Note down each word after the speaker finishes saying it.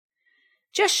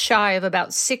Just shy of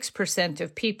about 6%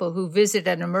 of people who visit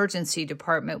an emergency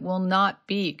department will not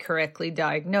be correctly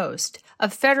diagnosed. A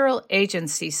federal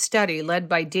agency study led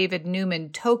by David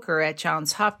Newman-Toker at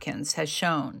Johns Hopkins has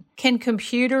shown. Can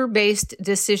computer-based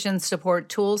decision support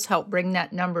tools help bring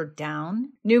that number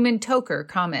down? Newman-Toker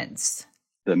comments.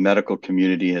 The medical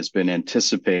community has been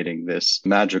anticipating this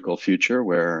magical future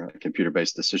where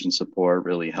computer-based decision support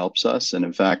really helps us. And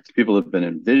in fact, people have been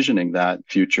envisioning that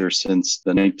future since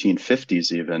the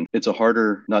 1950s even. It's a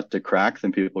harder nut to crack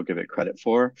than people give it credit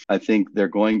for. I think they're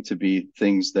going to be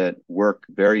things that work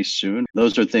very soon.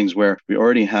 Those are things where we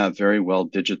already have very well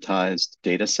digitized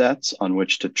data sets on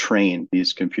which to train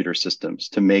these computer systems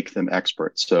to make them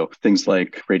experts. So things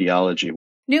like radiology.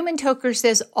 Newman-Toker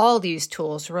says all these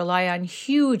tools rely on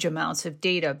huge amounts of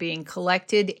data being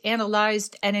collected,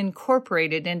 analyzed, and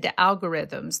incorporated into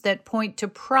algorithms that point to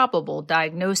probable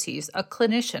diagnoses a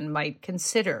clinician might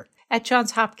consider. At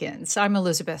Johns Hopkins, I'm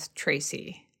Elizabeth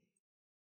Tracy.